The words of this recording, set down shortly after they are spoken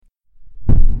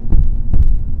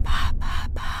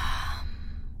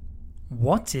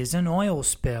What is an oil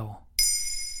spill?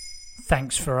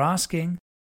 Thanks for asking.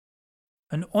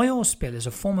 An oil spill is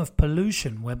a form of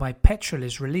pollution whereby petrol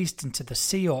is released into the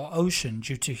sea or ocean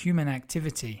due to human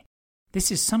activity. This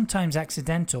is sometimes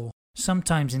accidental,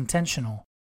 sometimes intentional.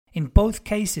 In both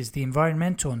cases, the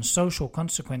environmental and social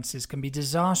consequences can be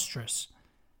disastrous.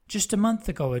 Just a month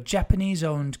ago, a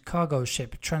Japanese-owned cargo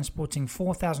ship transporting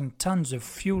 4,000 tons of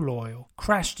fuel oil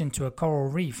crashed into a coral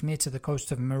reef near to the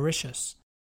coast of Mauritius.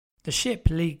 The ship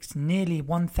leaked nearly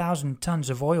 1,000 tons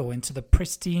of oil into the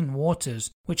pristine waters,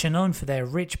 which are known for their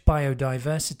rich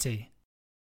biodiversity.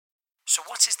 So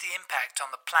what is the impact on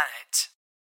the planet?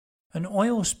 An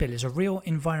oil spill is a real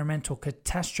environmental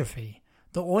catastrophe.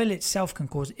 The oil itself can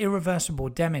cause irreversible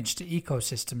damage to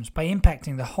ecosystems by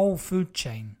impacting the whole food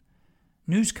chain.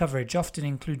 News coverage often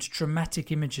includes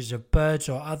dramatic images of birds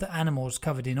or other animals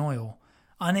covered in oil.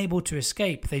 Unable to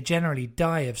escape, they generally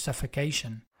die of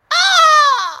suffocation.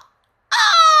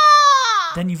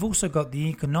 Then you've also got the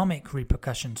economic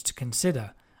repercussions to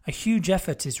consider. A huge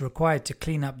effort is required to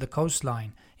clean up the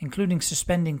coastline, including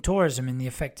suspending tourism in the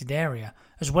affected area,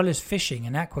 as well as fishing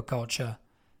and aquaculture.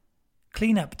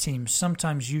 Cleanup teams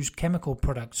sometimes use chemical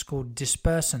products called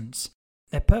dispersants.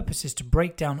 Their purpose is to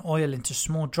break down oil into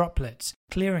small droplets,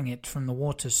 clearing it from the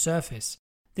water's surface.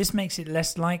 This makes it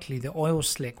less likely the oil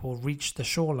slick will reach the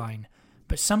shoreline,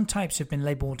 but some types have been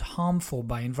labelled harmful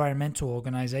by environmental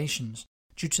organisations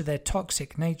due to their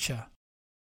toxic nature.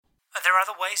 Are there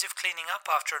other ways of cleaning up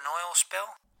after an oil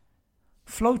spill?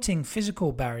 Floating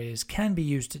physical barriers can be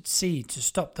used at sea to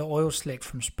stop the oil slick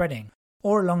from spreading,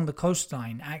 or along the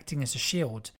coastline acting as a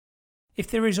shield. If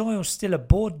there is oil still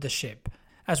aboard the ship,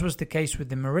 as was the case with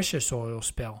the Mauritius oil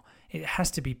spill, it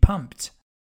has to be pumped.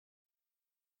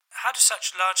 How do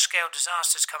such large-scale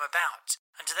disasters come about,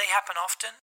 and do they happen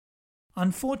often?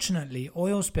 Unfortunately,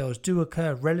 oil spills do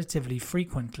occur relatively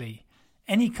frequently.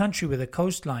 Any country with a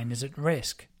coastline is at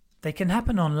risk. They can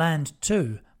happen on land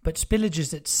too, but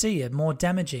spillages at sea are more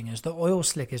damaging as the oil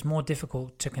slick is more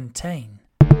difficult to contain.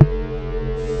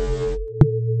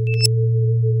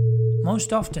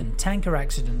 Most often, tanker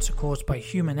accidents are caused by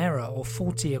human error or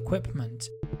faulty equipment.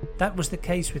 That was the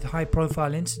case with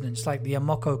high-profile incidents like the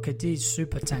Amoco Cadiz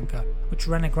supertanker, which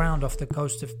ran aground off the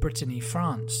coast of Brittany,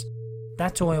 France.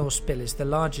 That oil spill is the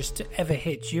largest to ever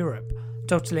hit Europe,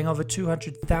 totaling over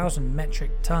 200,000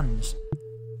 metric tons.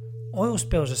 Oil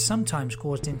spills are sometimes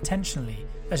caused intentionally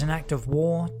as an act of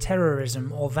war,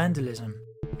 terrorism, or vandalism.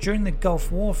 During the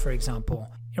Gulf War, for example,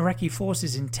 Iraqi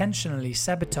forces intentionally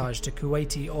sabotaged a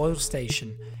Kuwaiti oil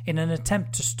station in an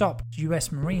attempt to stop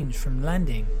US Marines from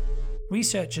landing.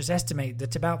 Researchers estimate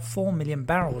that about 4 million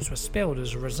barrels were spilled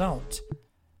as a result.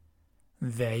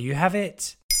 There you have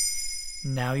it.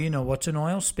 Now you know what an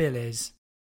oil spill is.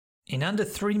 In under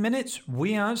 3 minutes,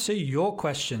 we answer your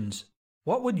questions.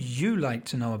 What would you like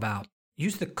to know about?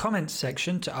 Use the comments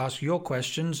section to ask your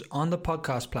questions on the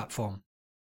podcast platform.